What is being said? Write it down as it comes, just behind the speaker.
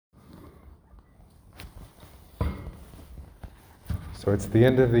So it's the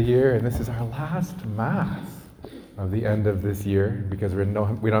end of the year, and this is our last Mass of the end of this year, because we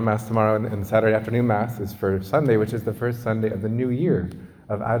don't Mass tomorrow, and Saturday afternoon Mass is for Sunday, which is the first Sunday of the new year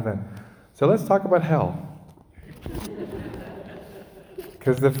of Advent. So let's talk about hell.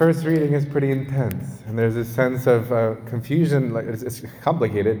 Because the first reading is pretty intense, and there's a sense of confusion. Like it's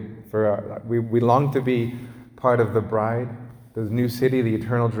complicated. We long to be part of the bride, the new city, the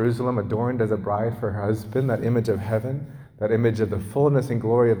eternal Jerusalem, adorned as a bride for her husband, that image of heaven, that image of the fullness and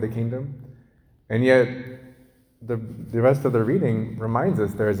glory of the kingdom. And yet, the rest of the reading reminds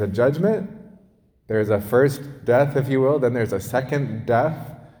us there is a judgment, there's a first death, if you will, then there's a second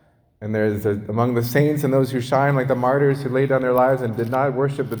death, and there's among the saints and those who shine, like the martyrs who laid down their lives and did not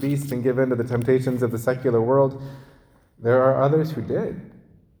worship the beast and give in to the temptations of the secular world, there are others who did.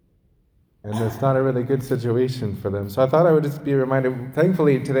 And it's not a really good situation for them. So I thought I would just be reminded,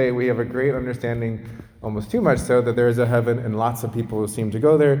 thankfully today we have a great understanding, almost too much so, that there is a heaven and lots of people who seem to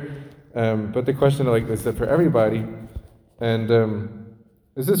go there. But the question is that for everybody. And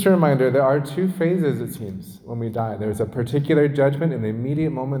it's just a reminder, there are two phases, it seems, when we die. There's a particular judgment in the immediate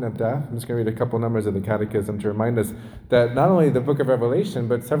moment of death. I'm just going to read a couple numbers of the Catechism to remind us that not only the book of Revelation,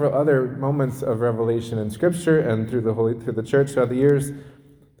 but several other moments of revelation in Scripture and through the Church throughout the years,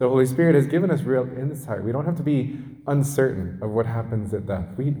 the Holy Spirit has given us real insight. We don't have to be uncertain of what happens at death.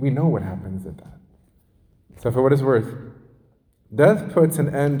 We know what happens at death. So for what it's worth, death puts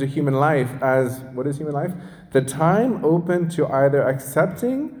an end to human life as, what is human life? The time open to either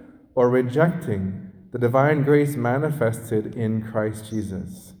accepting or rejecting the divine grace manifested in Christ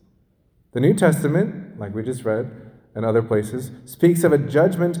Jesus. The New Testament, like we just read, and other places, speaks of a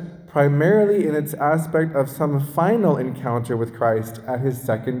judgment primarily in its aspect of some final encounter with Christ at his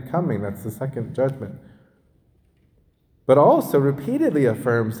second coming. That's the second judgment. But also repeatedly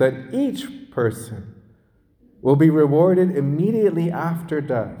affirms that each person will be rewarded immediately after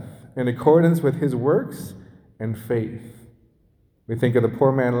death in accordance with his works and faith. We think of the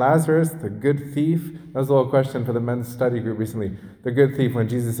poor man Lazarus, the good thief. That was a little question for the men's study group recently. The good thief, when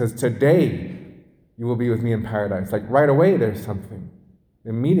Jesus says, "Today you will be with me in paradise." Like right away there's something.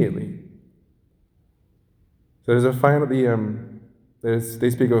 Immediately. So there's a final, they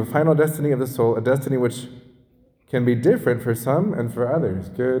speak of a final destiny of the soul, a destiny which can be different for some and for others,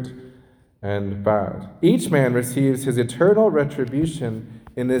 good and bad. Each man receives his eternal retribution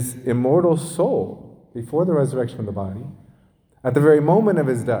in his immortal soul before the resurrection of the body, at the very moment of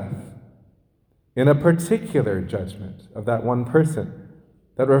his death, in a particular judgment of that one person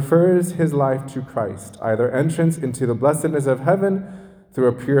that refers his life to Christ, either entrance into the blessedness of heaven through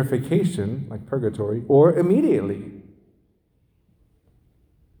a purification, like purgatory, or immediately.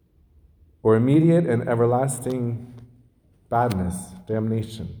 Or immediate and everlasting badness,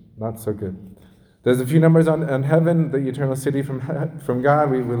 damnation. Not so good. There's a few numbers on heaven, the eternal city from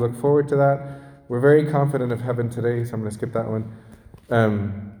God. We look forward to that. We're very confident of heaven today, so I'm going to skip that one.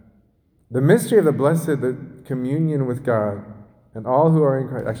 The mystery of the blessed, the communion with God, and all who are in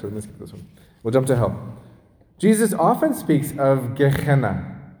Christ. Actually, let me skip this one. We'll jump to hell. Jesus often speaks of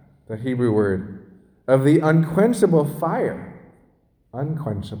Gehenna, the Hebrew word, of the unquenchable fire,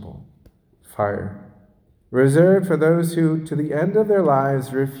 reserved for those who, to the end of their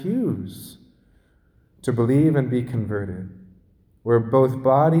lives, refuse to believe and be converted, where both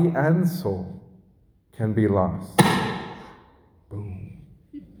body and soul can be lost. Boom.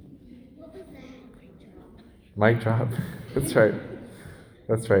 Mic drop. That's right.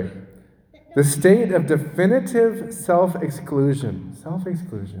 The state of definitive self-exclusion.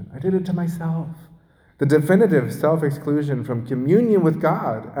 I did it to myself. The definitive self-exclusion from communion with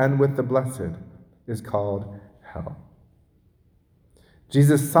God and with the blessed is called hell.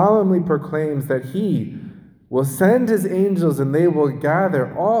 Jesus solemnly proclaims that he will send his angels and they will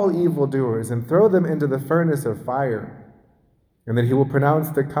gather all evildoers and throw them into the furnace of fire, and that he will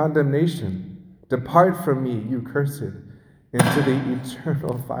pronounce the condemnation, "Depart from me, you cursed," into the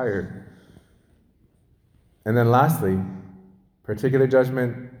eternal fire. And then lastly, particular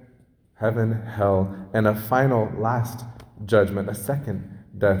judgment, heaven, hell, and a final last judgment, a second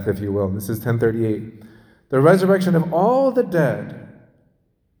death, if you will. This is 1038. The resurrection of all the dead,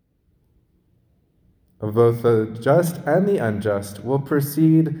 of both the just and the unjust, will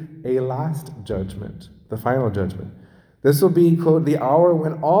precede a last judgment, the final judgment. This will be, quote, "the hour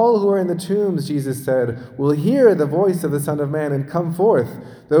when all who are in the tombs," Jesus said, "will hear the voice of the Son of Man and come forth,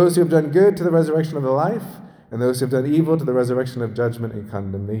 those who have done good to the resurrection of the life, and those who have done evil to the resurrection of judgment and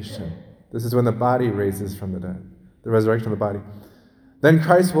condemnation." This is when the body raises from the dead, the resurrection of the body. Then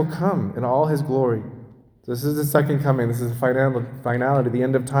Christ will come in all his glory. This is the second coming. This is the finality, the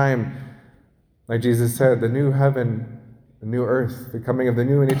end of time. Like Jesus said, the new heaven the new earth, the coming of the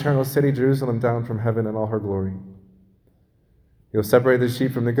new and eternal city, Jerusalem, down from heaven in all her glory. He'll separate the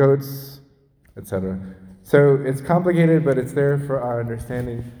sheep from the goats, etc. So it's complicated, but it's there for our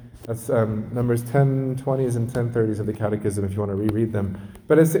understanding. That's numbers 1020s and 1030s of the Catechism if you want to reread them.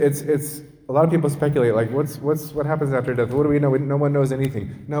 But it's a lot of people speculate, like what happens after death? What do we know? No one knows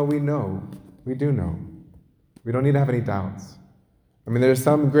anything. No, we know. We do know. We don't need to have any doubts. I mean, there's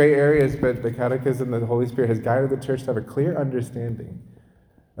some gray areas, but the Catechism, the Holy Spirit has guided the church to have a clear understanding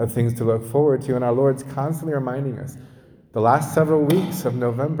of things to look forward to, and our Lord's constantly reminding us. The last several weeks of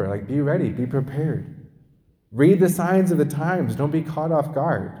November, like, be ready, be prepared. Read the signs of the times. Don't be caught off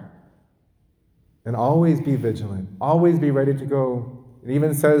guard. And always be vigilant. Always be ready to go. It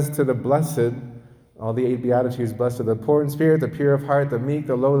even says to the blessed, all the 8 Beatitudes, blessed are the poor in spirit, the pure of heart, the meek,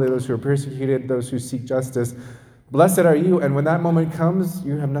 the lowly, those who are persecuted, those who seek justice. Blessed are you, and when that moment comes,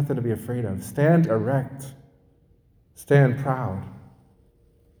 you have nothing to be afraid of. Stand erect. Stand proud.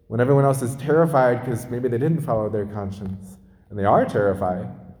 When everyone else is terrified because maybe they didn't follow their conscience, and they are terrified,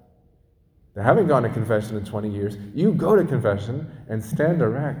 they haven't gone to confession in 20 years, you go to confession and stand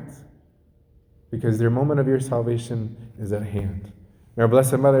erect, because their moment of your salvation is at hand. May our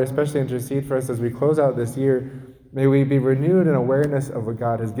Blessed Mother especially intercede for us as we close out this year. May we be renewed in awareness of what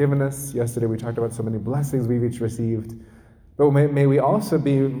God has given us. Yesterday we talked about so many blessings we've each received. But may we also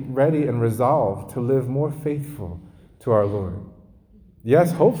be ready and resolved to live more faithful to our Lord.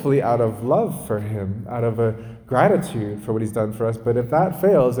 Yes, hopefully out of love for Him, out of a gratitude for what He's done for us. But if that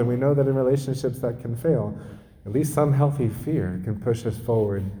fails, and we know that in relationships that can fail, at least some healthy fear can push us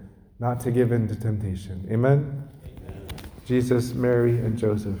forward, not to give in to temptation. Amen? Amen. Jesus, Mary, and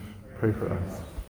Joseph, pray for us.